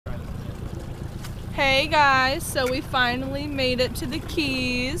Hey guys, so we finally made it to the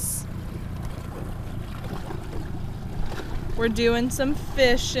Keys. We're doing some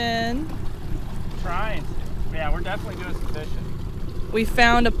fishing. Trying to. Yeah, we're definitely doing some fishing. We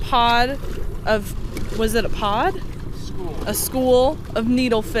found a pod of, was it a pod? School. A school of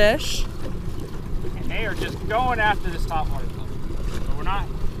needlefish. And they are just going after this topwater club. But we're not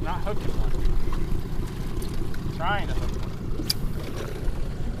hooking one. Trying to hook one.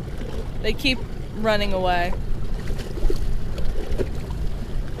 They keep running away.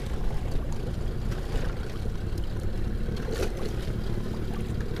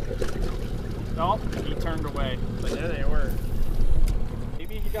 Oh, he turned away. But there they were.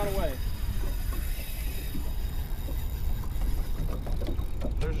 Maybe he got away.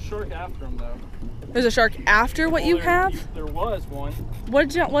 There's a shark after him though. There's a shark after what you have? There was one.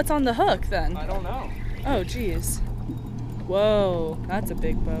 What's on the hook then? I don't know. Oh geez. Whoa, that's a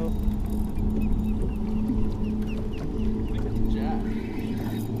big boat. I think it's a jack.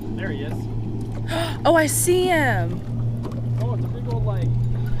 There he is. Oh, I see him. Oh, it's a big old like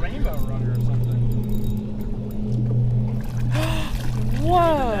rainbow runner or something.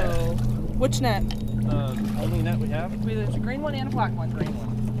 Whoa. Which net? Only net we have. There's a green one and a black one. Green one.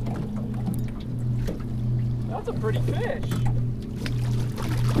 That's a pretty fish.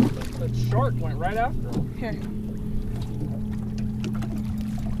 That shark went right after him. Here.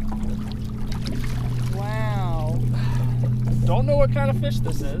 Wow. Don't know what kind of fish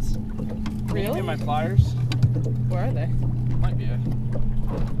this is. Really? Get my pliers. Where are they? Might be a.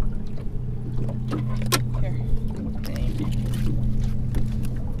 Here.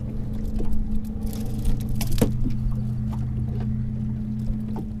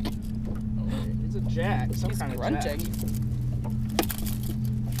 It's a jack. Some He's kind grunting. of jack.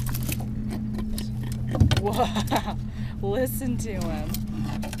 Wow. Listen to him.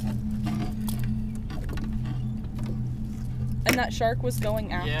 And that shark was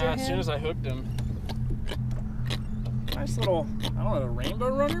going after him? Yeah, as soon as I hooked him. Nice little, I don't know, a rainbow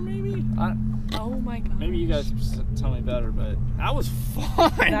runner maybe? Oh my god. Maybe you guys tell me better, but that was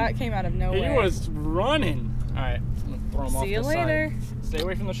fun. That came out of nowhere. He was running. All right, I'm gonna throw him off See you the later. side. Stay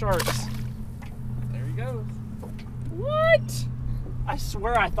away from the sharks. There he goes. What? I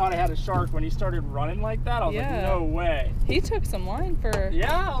swear I thought I had a shark when he started running like that. I was like, no way. He took some line for...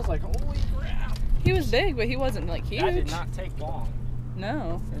 Yeah, I was like, holy crap. He was big, but he wasn't like huge. That did not take long.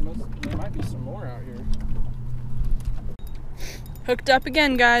 No. There might be some more out here. Hooked up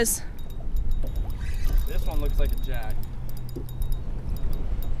again, guys. This one looks like a jack.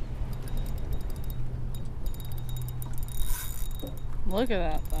 Look at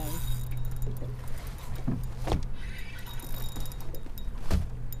that thing.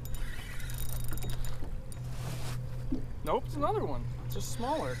 Nope, it's another one. It's just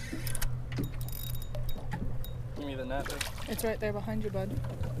smaller. Give me the net there. It's right there behind you, bud.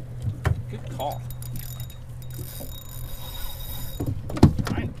 Good call.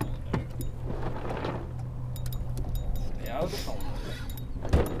 Trying to pull it out. Stay out of the phone.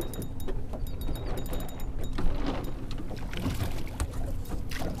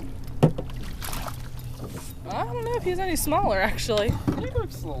 I don't know if he's any smaller, actually. He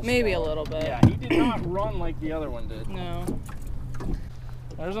looks a little Maybe small. a little bit. Yeah, he did not run like the other one did. No.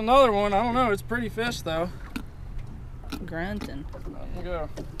 There's another one. I don't know. It's pretty fish, though. Grunting. Let me go.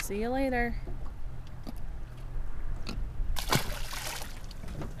 See you later.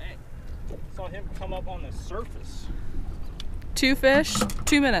 Hey, saw him come up on the surface. 2 fish,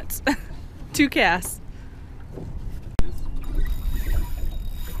 2 minutes. 2 casts.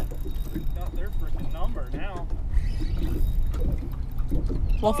 Got their freaking number now.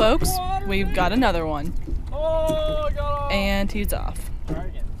 Well, folks, we've got another one. Oh, I got off. And he's off. Try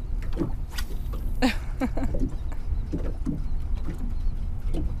again.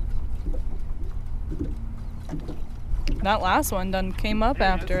 That last one done came up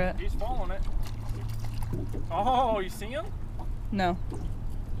after it. He's following it. Oh, you see him? No.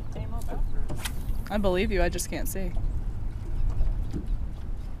 He came up after it. I believe you, I just can't see.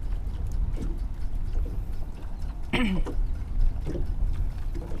 There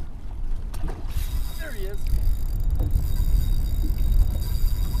he is.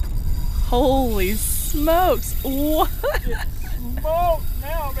 Holy smokes. What? Get smoked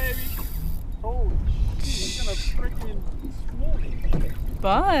now, baby. Holy shit. He's gonna freaking school me.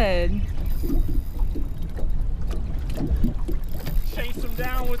 Bud. Chase him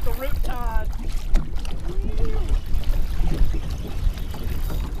down with the riptide.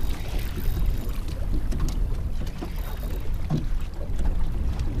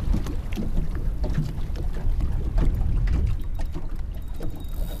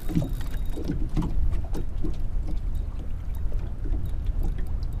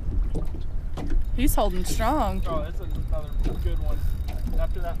 He's holding strong. Oh, that's another good one.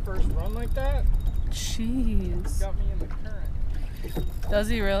 After that first run like that, Jeez. got me in the current. Does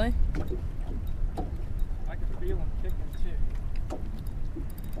he really? I could feel him kicking too.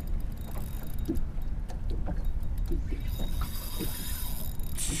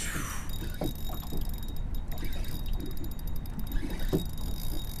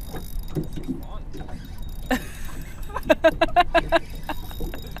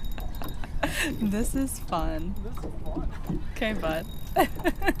 This is fun. This is fun. Okay, bud. I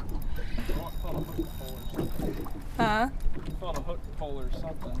felt a hook pole or something. Huh? I felt a hook pole or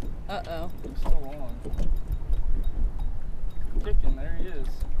something. Uh-oh. It's still on. Kicking, there he is.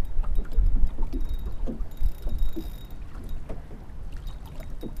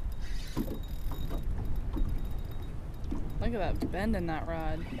 Look at that bend in that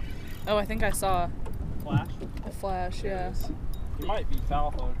rod. Oh, I think I saw Flash? a flash, There yeah. it is. He might be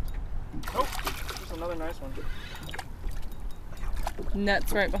foul hooked. Oh, there's another nice one.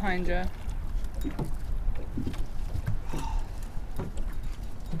 Net's right behind you.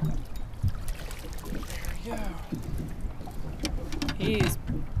 Yeah. He's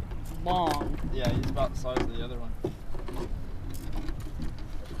long. Yeah, he's about the size of the other one.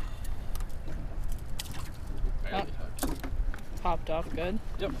 Barely hooked. Popped off good.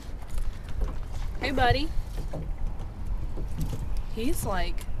 Yep. Hey, buddy. He's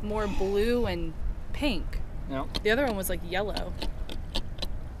like more blue and pink. Yep. The other one was like yellow.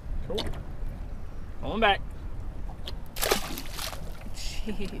 Cool. Pulling back.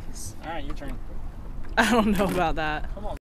 Jeez. All right, your turn. I don't know about that. Come on.